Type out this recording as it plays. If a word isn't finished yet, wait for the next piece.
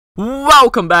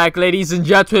Welcome back, ladies and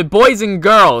gentlemen, boys and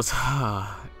girls.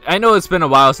 I know it's been a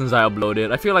while since I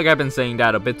uploaded. I feel like I've been saying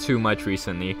that a bit too much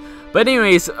recently. But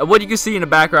anyways, what you can see in the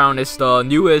background is the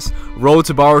newest Road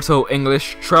To Boruto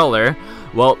English trailer.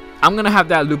 Well, I'm gonna have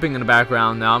that looping in the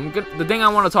background now. The thing I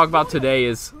want to talk about today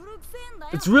is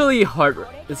it's really hard.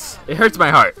 It hurts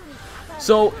my heart.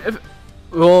 So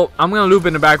well, I'm gonna loop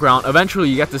in the background. Eventually,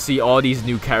 you get to see all these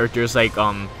new characters like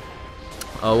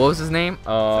what was his name?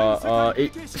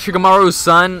 Shikamaru's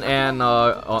son and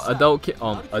adult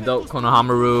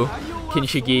Konohamaru,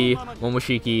 Kinshiki,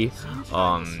 Momoshiki,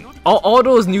 all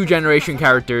those new generation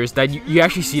characters that you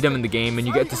actually see them in the game, and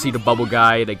you get to see the bubble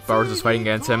guy like Boruto's fighting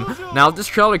against him. Now this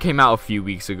trailer came out a few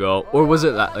weeks ago, or was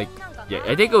it like, yeah,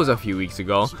 I think it was a few weeks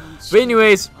ago. But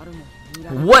anyways,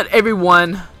 what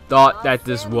everyone thought that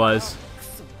this was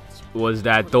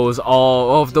that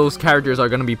all of those characters are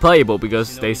gonna be playable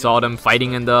because they saw them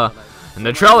fighting in the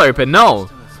trailer. But no,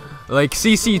 like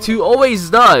CC2 always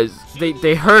does,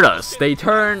 they hurt us. They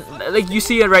turn, like you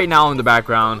see it right now in the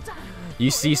background.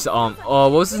 You see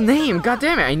what was his name? God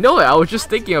damn it, I know it. I was just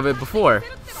thinking of it before.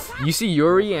 You see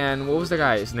Yuri and what was the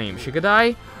guy's name?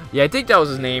 Shikadai? Yeah, I think that was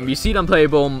his name. You see them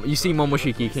playable. You see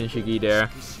Momoshiki, Kinshiki there.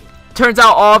 Turns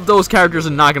out all of those characters are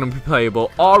not gonna be playable.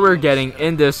 All we're getting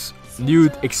in this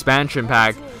new expansion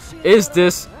pack is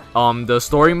this the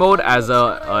story mode as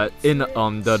in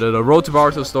the Road to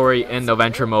Boruto story in the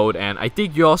adventure mode, and I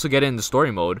think you also get it in the story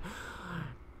mode.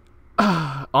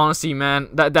 Honestly, man,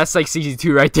 that's like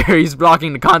CC2 right there. He's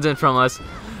blocking the content from us,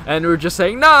 and we're just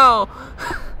saying no.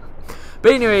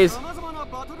 But anyways,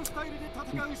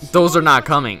 those are not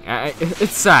coming.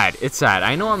 It's sad. It's sad.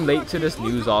 I know I'm late to this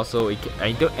news. Also,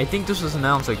 I think this was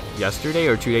announced like yesterday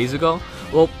or 2 days ago.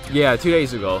 Well, yeah, 2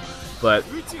 days ago. But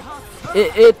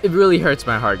it really hurts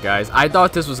my heart, guys. I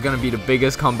thought this was gonna be the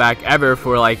biggest comeback ever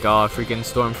for like freaking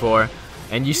Storm 4,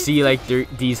 and you see like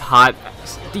these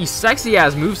sexy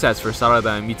ass movesets for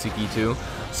Sarada and Mitsuki too.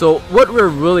 So what we're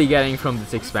really getting from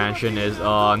this expansion is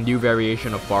a new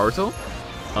variation of Boruto,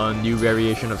 a new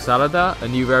variation of Sarada, a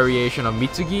new variation of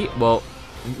Mitsuki, well,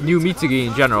 new Mitsuki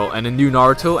in general, and a new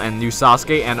Naruto and new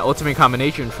Sasuke, and ultimate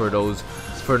combination for those.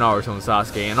 For Naruto and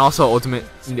Sasuke, and also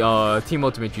Team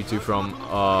Ultimate Jutsu from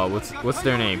what's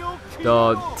their name?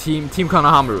 The Team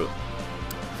Konohamaru.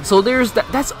 So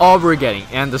that's all we're getting,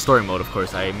 and the story mode, of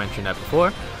course, I mentioned that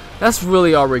before. That's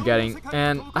really all we're getting,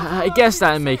 and I guess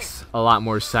that makes a lot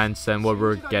more sense than what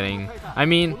we're getting. I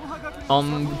mean,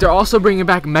 they're also bringing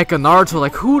back Mecha Naruto.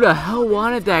 Like, who the hell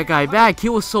wanted that guy back? He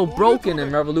was so broken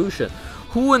in Revolution.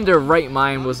 Who in their right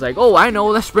mind was like, oh, I know,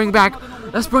 let's bring back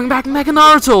Mecha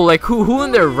Naruto? Like, who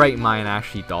in their right mind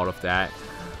actually thought of that?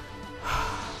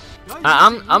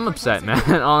 I'm upset, man.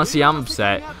 Honestly, I'm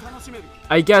upset.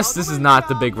 I guess this is not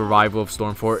the big revival of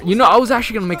Storm 4. You know, I was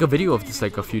actually gonna make a video of this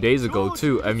like a few days ago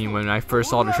too. I mean, when I first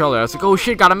saw the trailer, I was like, oh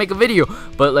shit, gotta make a video.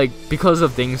 But like, because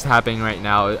of things happening right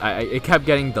now, it kept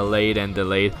getting delayed and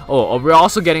delayed. Oh, we're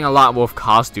also getting a lot more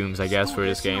costumes, I guess, for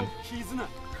this game.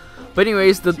 But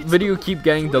anyways, the video keep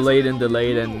getting delayed,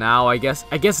 and now I guess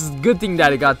it's a good thing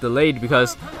that it got delayed,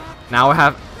 because now I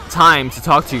have time to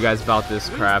talk to you guys about this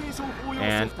crap.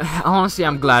 And honestly,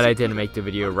 I'm glad I didn't make the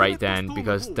video right then,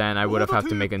 because then I would have had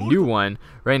to make a new one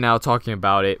right now talking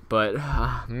about it. But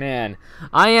man,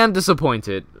 I am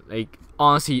disappointed. Like,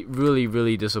 honestly,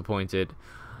 really disappointed.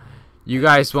 You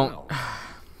guys won't.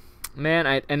 Man,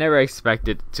 I never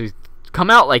expected to come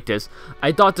out like this.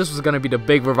 I thought this was gonna be the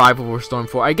big revival for Storm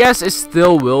 4. I guess it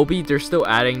still will be. They're still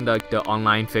adding the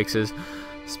online fixes,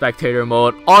 spectator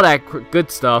mode, all that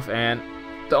good stuff, and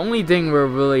the only thing we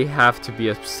really have to be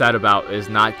upset about is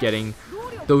not getting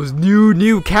those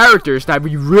new characters that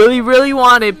we really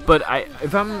wanted. But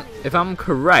if I'm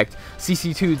correct,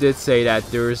 CC2 did say that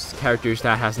there's characters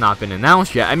that has not been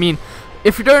announced yet. I mean,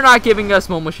 if they're not giving us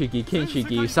Momoshiki,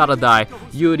 Kinshiki, Saradai,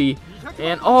 Yuri,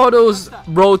 and all those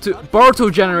Road to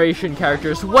Boruto generation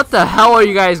characters, what the hell are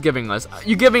you guys giving us?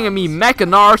 You giving me Mecha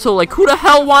Naruto? Like, who the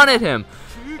hell wanted him?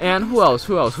 And who else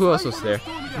was there?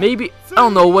 Maybe, I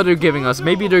don't know what they're giving us.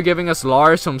 Maybe they're giving us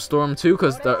Lars from Storm 2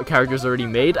 because the character's already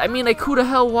made. I mean, like, who the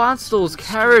hell wants those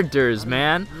characters,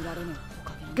 man?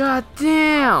 God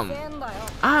damn.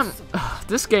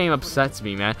 This game upsets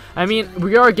me, man. I mean,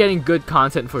 we are getting good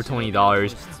content for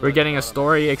 $20. We're getting a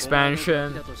story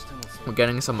expansion. We're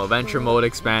getting some adventure mode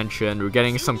expansion. We're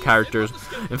getting some characters.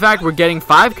 In fact, we're getting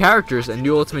 5 characters and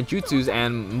new ultimate jutsus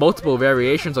and multiple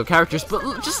variations of characters.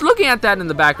 But just looking at that in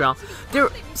the background,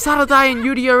 Saradai and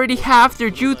Yuri already have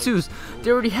their jutsus. They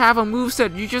already have a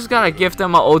moveset. You just gotta give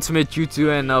them an ultimate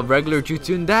jutsu and a regular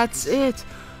jutsu, and that's it.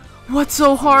 What's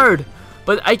so hard?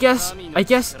 But I guess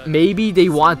maybe they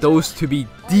want those to be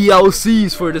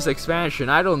DLCs for this expansion.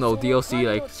 I don't know, DLC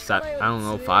like I don't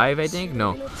know, 5 I think.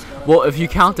 No, well, if you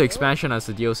count the expansion as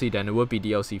a DLC, then it would be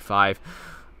DLC 5.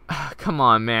 Come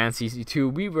on, man,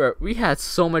 CC2. We had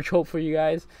so much hope for you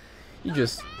guys. You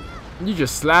just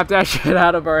slapped that shit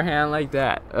out of our hand like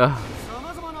that.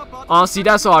 Honestly,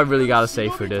 that's all I really gotta say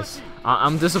for this.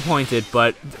 I'm disappointed,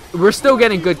 but we're still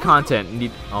getting good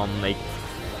content. Like,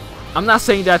 I'm not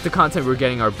saying that the content we're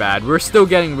getting are bad. We're still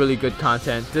getting really good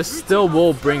content. This still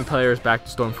will bring players back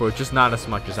to Storm 4, just not as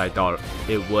much as I thought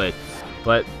it would.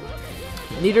 But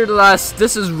nevertheless,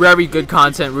 this is very good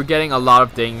content. We're getting a lot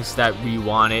of things that we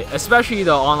wanted, especially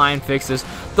the online fixes.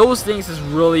 Those things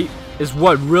is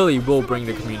what really will bring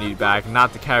the community back,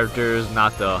 not the characters,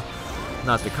 not the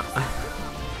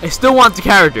I still want the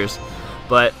characters,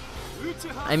 but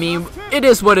I mean, it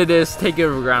is what it is. Take it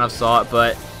with a grain of salt,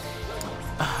 but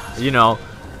you know,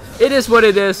 it is what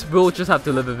it is. We'll just have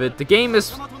to live with it. The game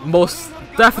is most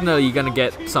definitely gonna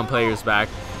get some players back.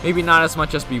 Maybe not as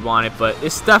much as we wanted, but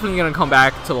it's definitely gonna come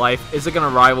back to life. Is it gonna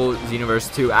rival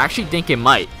Xenoverse 2? I actually think it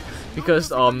might,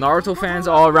 because Naruto fans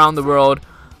all around the world,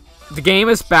 the game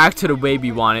is back to the way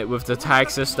we want it with the tag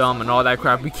system and all that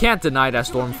crap. We can't deny that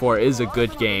Storm 4 is a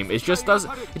good game. It just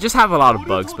have a lot of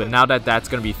bugs, but now that that's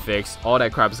gonna be fixed, all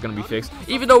that crap is gonna be fixed.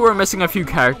 Even though we're missing a few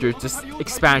characters, this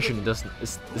expansion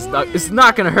it's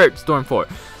not gonna hurt Storm 4.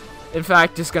 In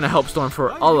fact, it's gonna help Storm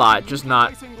 4 a lot, just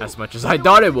not as much as I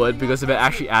thought it would, because if it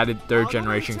actually added 3rd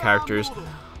generation characters,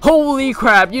 holy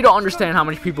crap, you don't understand how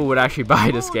many people would actually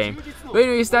buy this game. But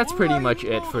anyways, that's pretty much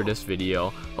it for this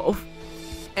video.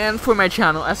 And for my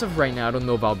channel, as of right now, I don't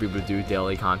know if I'll be able to do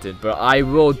daily content, but I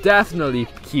will definitely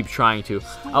keep trying to.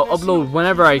 I'll upload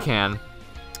whenever I can,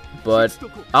 but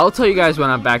I'll tell you guys when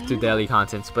I'm back to daily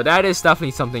contents. But that is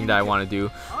definitely something that I want to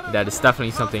do. That is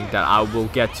definitely something that I will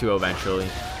get to eventually.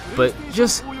 But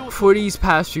just for these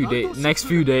past next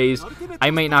few days,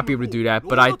 I might not be able to do that,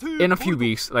 but in a few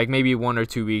weeks, like maybe 1 or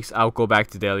 2 weeks, I'll go back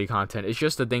to daily content. It's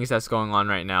just the things that's going on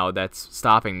right now that's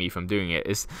stopping me from doing it.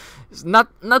 It's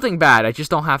nothing bad. I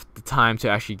just don't have the time to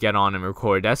actually get on and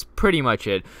record. That's pretty much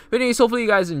it. But anyways, hopefully you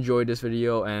guys enjoyed this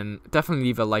video, and definitely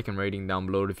leave a like and rating down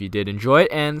below if you did enjoy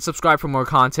it, and subscribe for more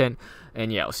content.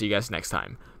 And yeah, I'll see you guys next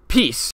time. Peace.